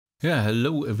Yeah,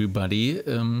 hello everybody.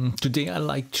 Today I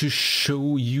like to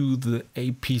show you the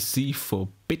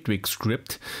APC4Bitwig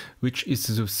script, which is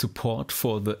the support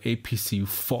for the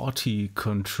APC40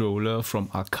 controller from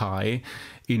Akai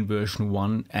in version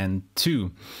 1 and 2.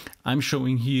 I'm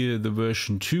showing here the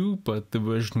version 2, but the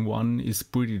version 1 is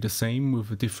pretty the same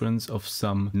with a difference of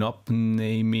some knob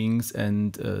namings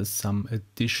and some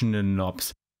additional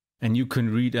knobs. And you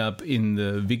can read up in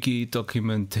the wiki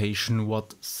documentation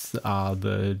what are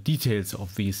the details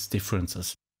of these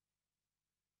differences.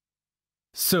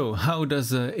 So how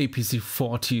does the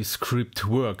APC40 script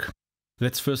work?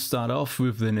 Let's first start off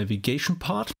with the navigation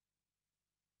part.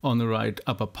 On the right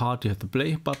upper part you have the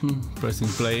play button. Pressing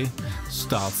play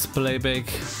starts playback,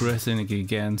 pressing it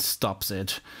again stops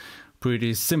it.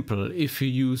 Pretty simple. If you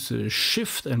use a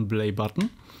shift and play button,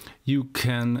 you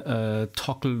can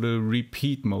toggle the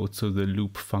repeat mode, so the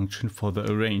loop function for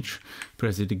the arrange.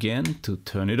 Press it again to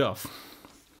turn it off.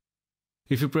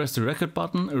 If you press the record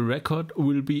button, a record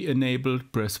will be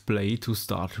enabled. Press play to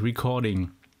start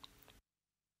recording.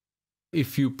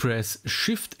 If you press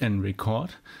shift and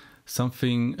record,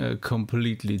 something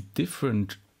completely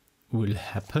different will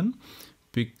happen,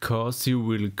 because you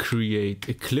will create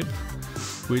a clip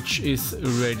which is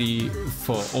ready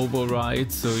for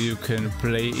override, so you can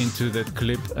play into that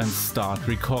clip and start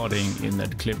recording in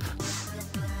that clip.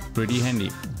 Pretty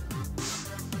handy.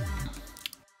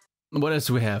 What else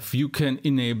we have? You can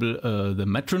enable the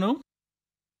metronome.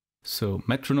 So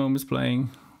metronome is playing,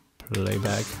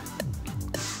 playback.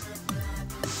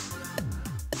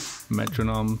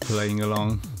 Metronome playing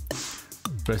along.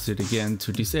 Press it again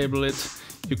to disable it.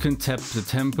 You can tap the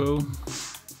tempo.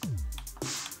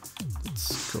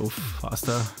 Let's go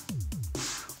faster.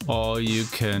 Or you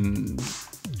can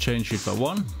change it by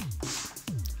 1.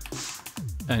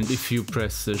 And if you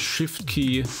press the shift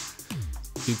key,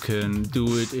 you can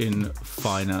do it in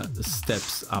finer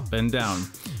steps up and down.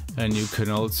 And you can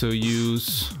also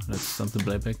use, let's stop the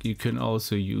playback, you can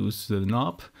also use the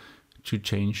knob to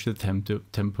change the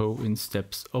tempo in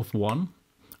steps of 1.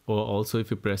 Or also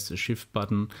if you press the shift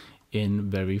button, in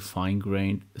very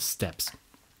fine-grained steps.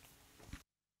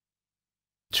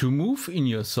 To move in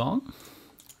your song,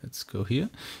 let's go here,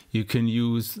 you can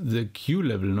use the Q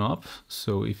level knob.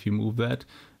 So if you move that,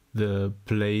 the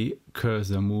play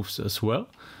cursor moves as well.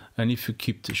 And if you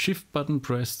keep the shift button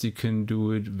pressed, you can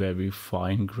do it very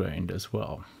fine-grained as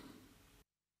well.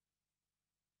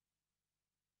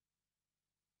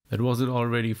 That was it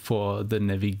already for the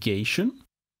navigation.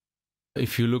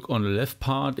 If you look on the left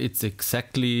part, it's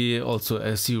exactly also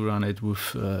as you run it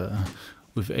with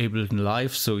Ableton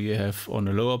Live. So you have on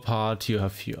the lower part, you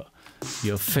have your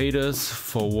faders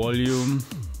for volume.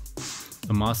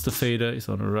 The master fader is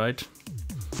on the right.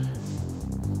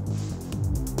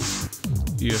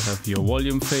 You have your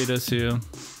volume faders here.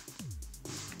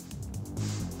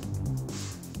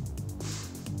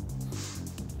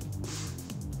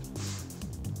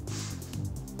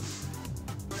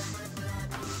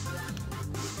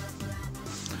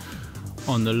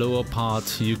 On the lower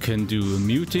part you can do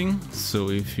muting,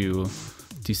 so if you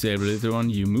disable it on,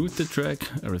 you mute the track,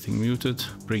 everything muted,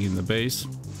 bring in the bass.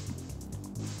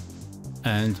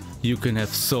 And you can have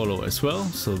solo as well,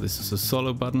 so this is a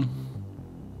solo button.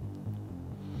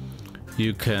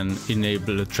 You can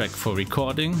enable a track for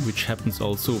recording, which happens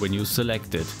also when you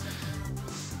select it.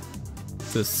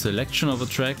 The selection of a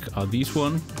track are these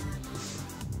one.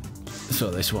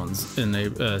 So this one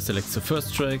selects the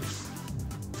first track,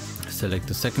 select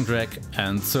the second track,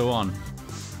 and so on.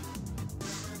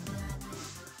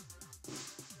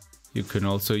 You can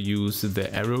also use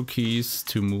the arrow keys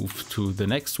to move to the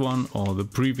next one or the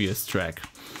previous track.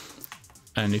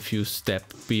 And if you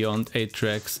step beyond 8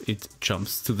 tracks, it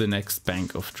jumps to the next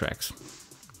bank of tracks.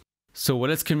 So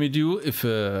what else can we do if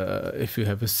you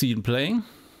have a scene playing?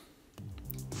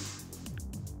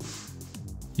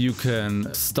 You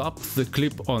can stop the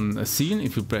clip on a scene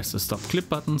if you press the stop clip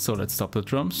button. So let's stop the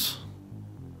drums.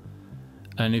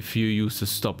 And if you use the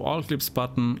stop all clips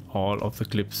button, all of the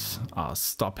clips are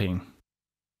stopping.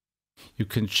 You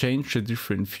can change the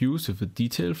different views with a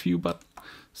detail view button.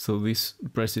 So this,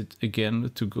 press it again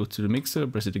to go to the mixer,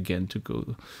 press it again to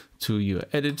go to your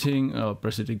editing, or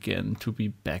press it again to be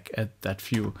back at that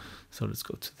view. So let's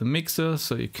go to the mixer.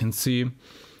 So you can see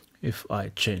if I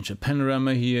change a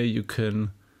panorama here, you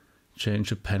can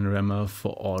change a panorama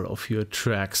for all of your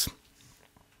tracks.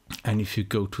 And if you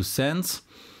go to Sense,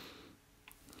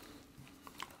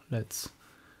 let's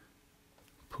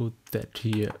put that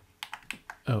here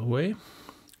away.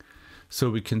 So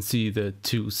we can see the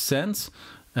 2 sands.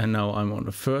 And now I'm on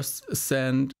the first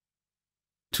sand.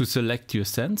 To select your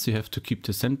sends, you have to keep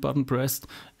the send button pressed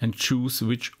and choose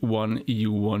which one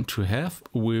you want to have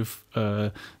with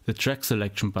the track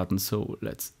selection button. So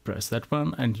let's press that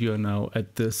one, and you are now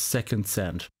at the second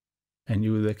send. And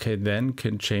you then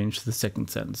can change the second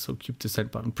send. So keep the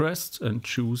send button pressed and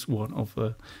choose one of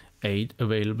the 8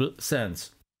 available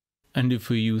sends. And if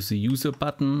we use the user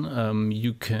button,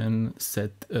 you can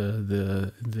set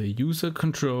the user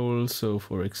control. So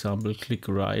for example, click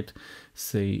right,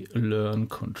 say learn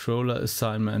controller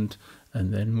assignment,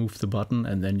 and then move the button,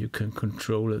 and then you can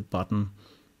control the button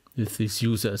with this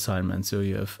user assignment. So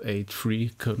you have 8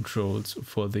 free controls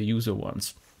for the user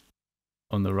ones.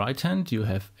 On the right hand, you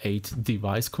have 8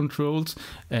 device controls,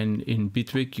 and in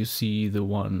Bitwig you see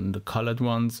the colored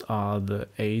ones are the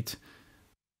 8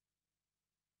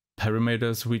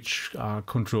 parameters which are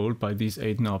controlled by these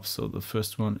 8 knobs. So the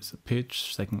first one is a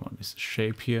pitch, second one is a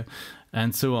shape here,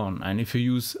 and so on. And if you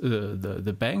use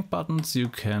the bank buttons, you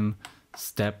can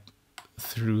step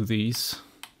through these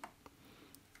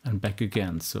and back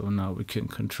again. So now we can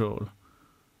control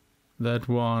that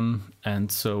one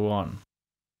and so on.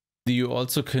 You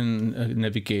also can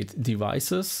navigate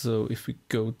devices. So if we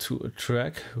go to a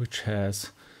track which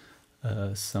has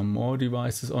some more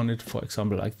devices on it, for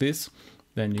example like this,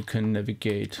 then you can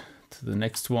navigate to the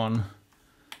next one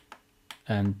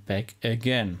and back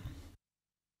again.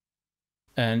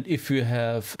 And if you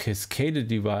have cascaded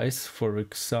device, for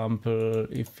example,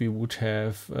 if we would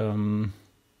have,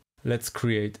 let's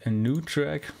create a new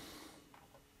track.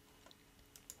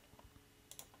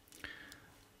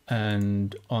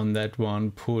 And on that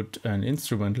one, put an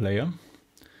instrument layer.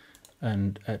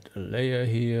 And add a layer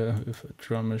here with a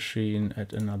drum machine,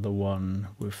 add another one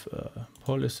with a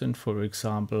polysynth, for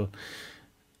example,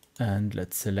 and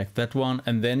let's select that one.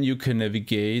 And then you can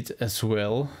navigate as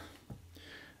well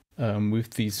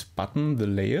with these buttons, the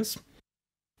layers.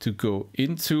 To go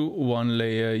into one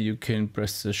layer, you can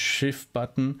press the shift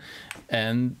button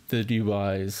and the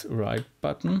device right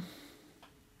button.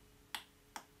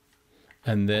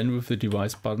 And then with the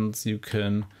device buttons, you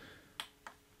can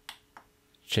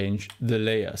change the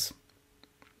layers.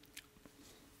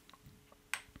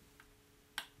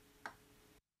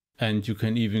 And you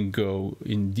can even go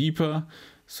in deeper.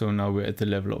 So now we're at the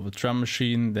level of a drum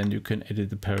machine. Then you can edit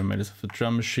the parameters of the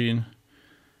drum machine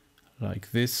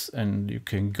like this, and you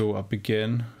can go up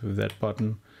again with that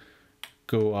button,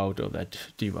 go out of that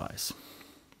device.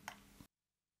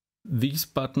 This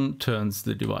button turns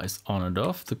the device on and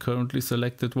off, the currently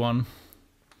selected one.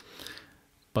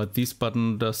 But this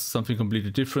button does something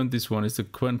completely different. This one is a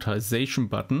quantization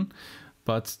button.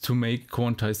 But to make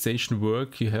quantization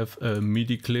work, you have a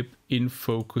MIDI clip in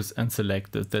focus and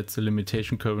selected. That's a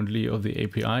limitation currently of the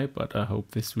API, but I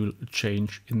hope this will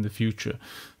change in the future.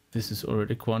 This is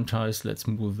already quantized. Let's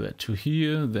move that to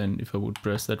here. Then if I would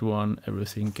press that one,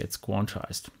 everything gets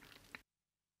quantized.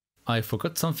 I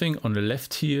forgot something on the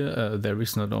left here. There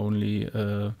is not only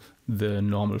the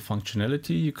normal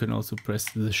functionality, you can also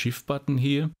press the shift button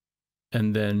here,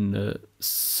 and then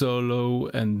solo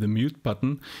and the mute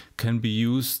button can be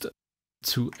used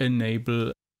to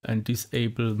enable and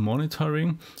disable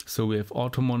monitoring. So we have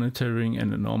auto monitoring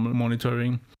and a normal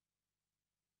monitoring.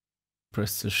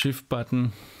 Press the shift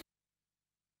button,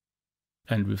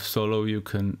 and with solo you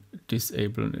can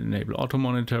disable and enable auto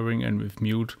monitoring, and with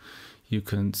mute you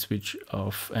can switch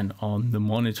off and on the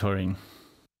monitoring.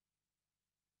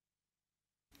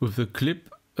 With the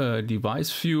clip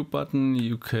device view button,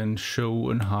 you can show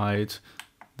and hide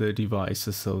the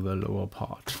devices, so the lower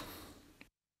part.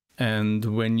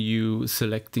 And when you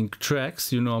selecting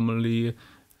tracks, you normally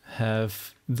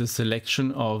have the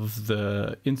selection of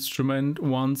the instrument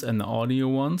ones and the audio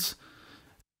ones,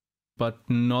 but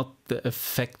not the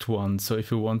effect ones. So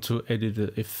if you want to edit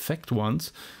the effect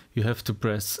ones, you have to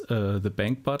press the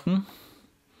bank button,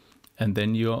 and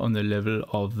then you're on the level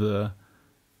of the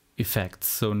effects.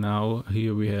 So now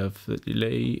here we have the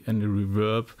delay and the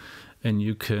reverb, and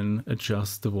you can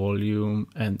adjust the volume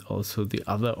and also the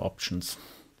other options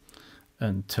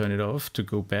and turn it off to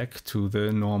go back to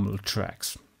the normal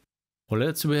tracks. What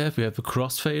else we have? We have a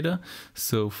crossfader.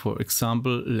 So for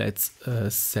example, let's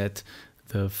set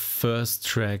the first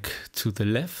track to the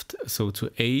left, so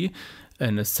to A,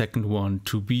 and the second one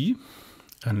to B.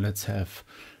 And let's have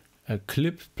a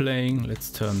clip playing.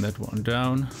 Let's turn that one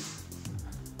down.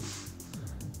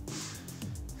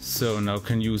 So now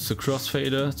can use the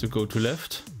crossfader to go to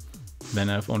left. Then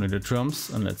I have only the drums,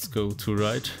 and let's go to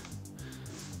right.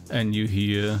 And you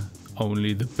hear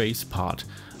only the bass part.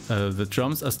 The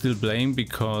drums are still playing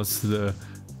because the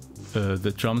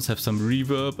the drums have some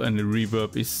reverb, and the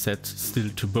reverb is set still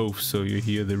to both, so you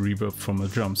hear the reverb from the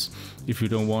drums. If you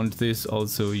don't want this,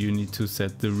 also you need to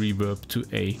set the reverb to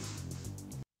A.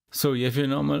 So you have your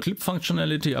normal clip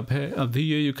functionality. Up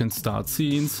here you can start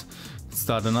scenes,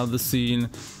 start another scene,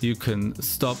 you can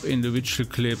stop individual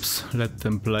clips, let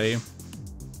them play,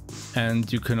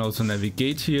 and you can also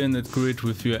navigate here in that grid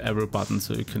with your arrow button,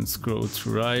 so you can scroll to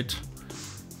right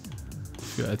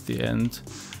if you're at the end,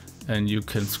 and you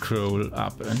can scroll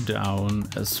up and down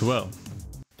as well.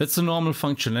 That's the normal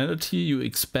functionality you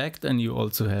expect and you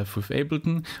also have with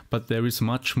Ableton, but there is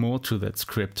much more to that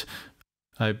script.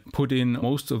 I put in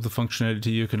most of the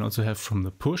functionality you can also have from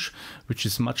the push, which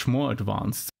is much more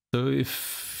advanced. So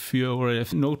if you already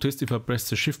have noticed, if I press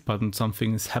the shift button,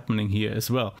 something is happening here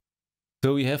as well.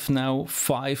 So we have now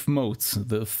 5 modes.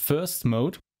 The first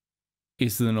mode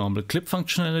is the normal clip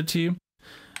functionality,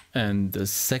 and the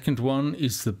second one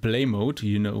is the play mode,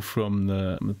 you know, from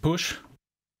the push.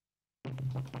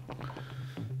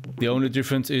 The only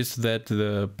difference is that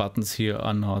the buttons here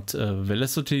are not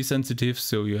velocity sensitive,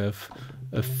 so you have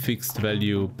a fixed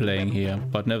value playing here,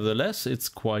 but nevertheless it's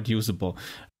quite usable.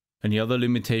 And the other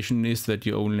limitation is that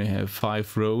you only have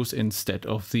 5 rows instead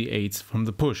of the 8 from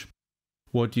the push.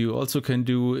 What you also can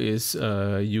do is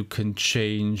you can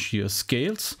change your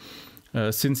scales.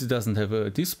 Since it doesn't have a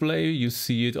display, you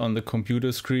see it on the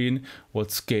computer screen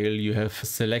what scale you have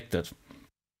selected.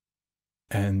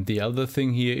 And the other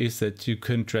thing here is that you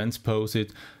can transpose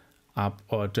it up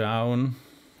or down.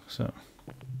 So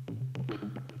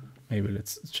maybe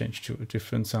let's change to a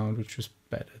different sound, which is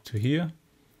better to hear.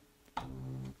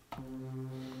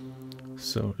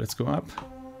 So let's go up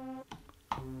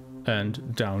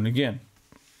and down again.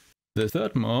 The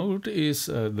third mode is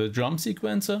the drum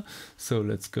sequencer. So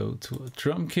let's go to a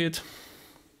drum kit.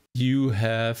 You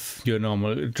have your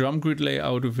normal drum grid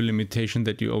layout with a limitation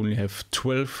that you only have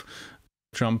 12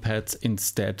 drum pads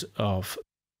instead of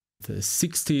the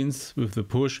 16th with the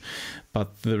push,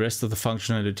 but the rest of the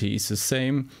functionality is the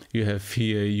same. You have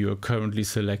here your currently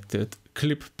selected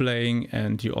clip playing,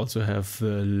 and you also have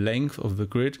the length of the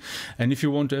grid. And if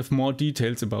you want to have more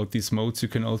details about these modes, you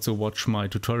can also watch my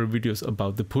tutorial videos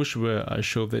about the push, where I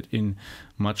show that in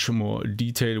much more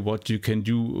detail what you can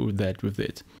do with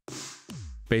it.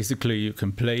 Basically you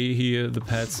can play here the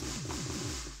pads,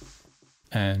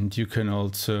 and you can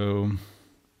also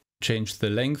change the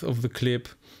length of the clip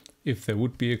if there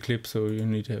would be a clip. So you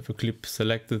need to have a clip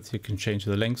selected, you can change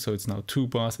the length, so it's now 2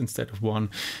 bars instead of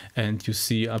 1, and you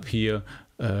see up here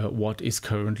what is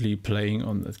currently playing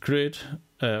on that grid,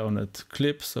 on that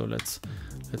clip. So let's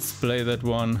play that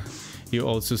one. You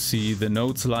also see the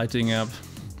notes lighting up,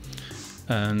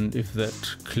 and if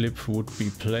that clip would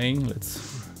be playing,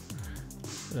 let's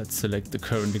select the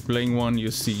currently playing one.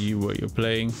 You see where you're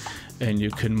playing, and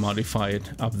you can modify it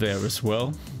up there as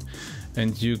well.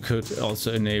 And you could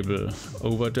also enable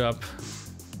overdub.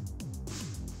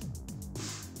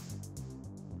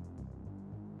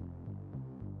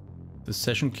 The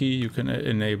session key, you can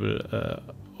enable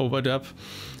overdub,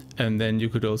 and then you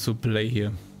could also play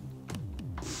here.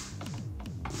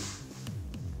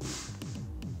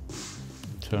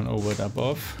 Turn overdub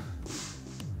off.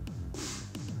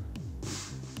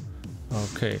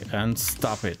 Okay, and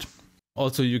stop it.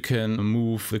 Also you can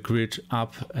move the grid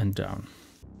up and down.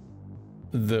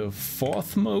 The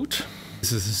fourth mode,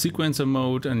 this is a sequencer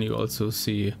mode, and you also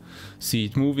see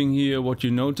it moving here. What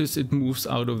you notice, it moves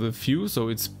out of the view, so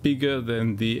it's bigger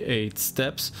than the 8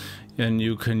 steps, and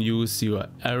you can use your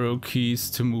arrow keys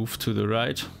to move to the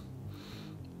right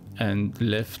and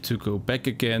left to go back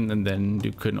again, and then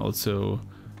you can also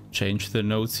change the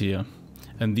notes here.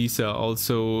 And these are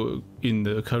also in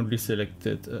the currently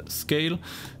selected scale.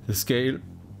 The scale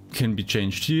can be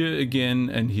changed here again,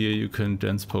 and here you can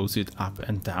transpose it up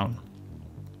and down.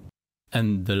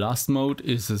 And the last mode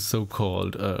is a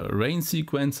so-called rain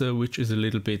sequencer, which is a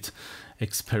little bit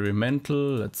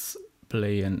experimental. Let's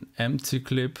play an empty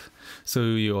clip. So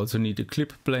you also need a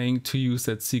clip playing to use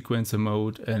that sequencer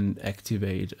mode and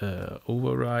activate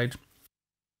override.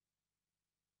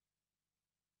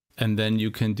 And then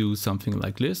you can do something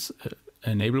like this,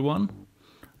 enable one,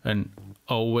 and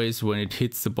always when it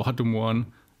hits the bottom one,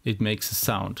 it makes a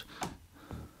sound.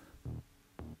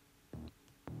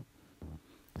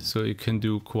 So you can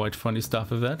do quite funny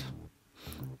stuff with that.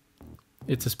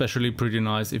 It's especially pretty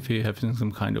nice if you have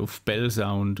some kind of bell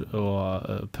sound or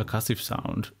a percussive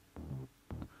sound.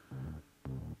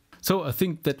 So I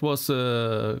think that was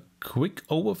a quick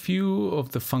overview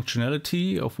of the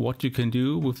functionality of what you can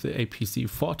do with the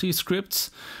APC40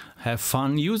 scripts. Have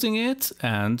fun using it,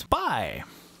 and bye!